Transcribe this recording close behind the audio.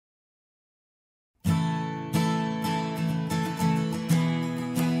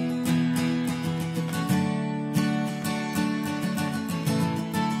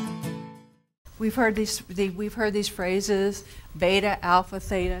we've heard these phrases: beta, alpha,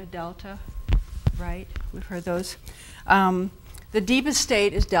 theta, delta, right? We've heard those. The deepest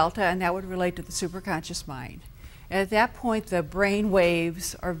state is delta, and that would relate to the superconscious mind. And at that point, the brain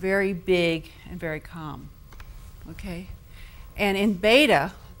waves are very big and very calm. Okay? And in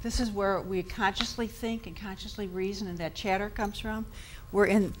beta, this is where we consciously think and consciously reason, and that chatter comes from. We're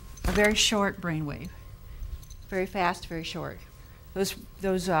in a very short brain wave. Very fast, very short. Those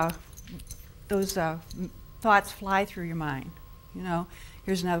thoughts fly through your mind. You know,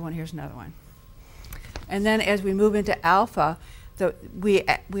 here's another one, here's another one. And then as we move into alpha, we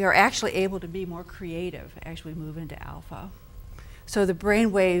are actually able to be more creative as we move into alpha. So the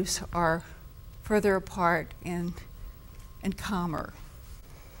brain waves are further apart and calmer.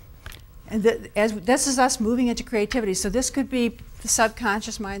 And this is us moving into creativity. So this could be the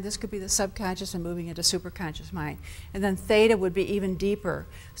subconscious mind, this could be the subconscious and moving into superconscious mind. And then theta would be even deeper.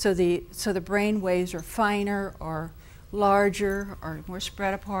 So the brain waves are finer or larger or more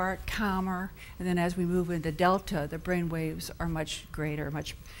spread apart, calmer. And then as we move into delta, the brain waves are much greater,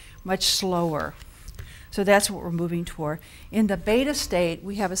 much slower. So that's what we're moving toward. In the beta state,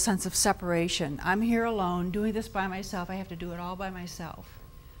 we have a sense of separation. I'm here alone, doing this by myself. I have to do it all by myself.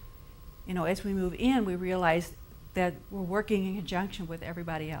 You know, as we move in, we realize that we're working in conjunction with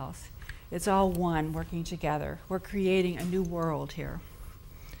everybody else. It's all one, working together. We're creating a new world here.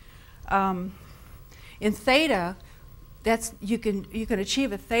 In theta, you can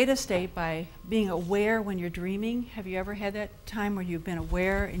achieve a theta state by being aware when you're dreaming. Have you ever had that time where you've been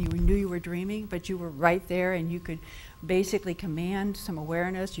aware and you knew you were dreaming, but you were right there and you could basically command some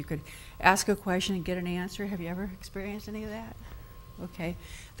awareness? You could ask a question and get an answer. Have you ever experienced any of that? Okay,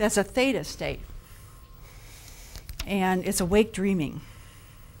 that's a theta state. And it's awake dreaming.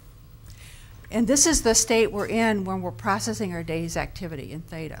 And this is the state we're in when we're processing our day's activity in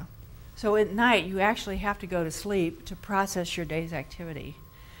theta. So at night, you actually have to go to sleep to process your day's activity.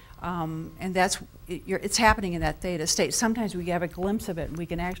 And it's happening in that theta state. Sometimes we have a glimpse of it, and we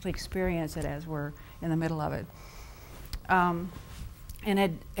can actually experience it as we're in the middle of it.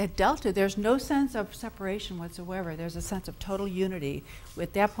 And at delta, there's no sense of separation whatsoever. There's a sense of total unity.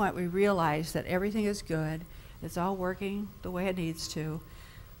 At that point, we realize that everything is good. It's all working the way it needs to,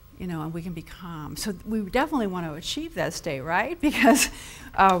 you know, and we can be calm. So we definitely want to achieve that state, right? Because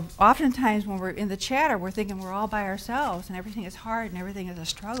oftentimes when we're in the chatter, we're thinking we're all by ourselves and everything is hard and everything is a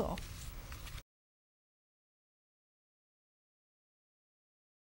struggle.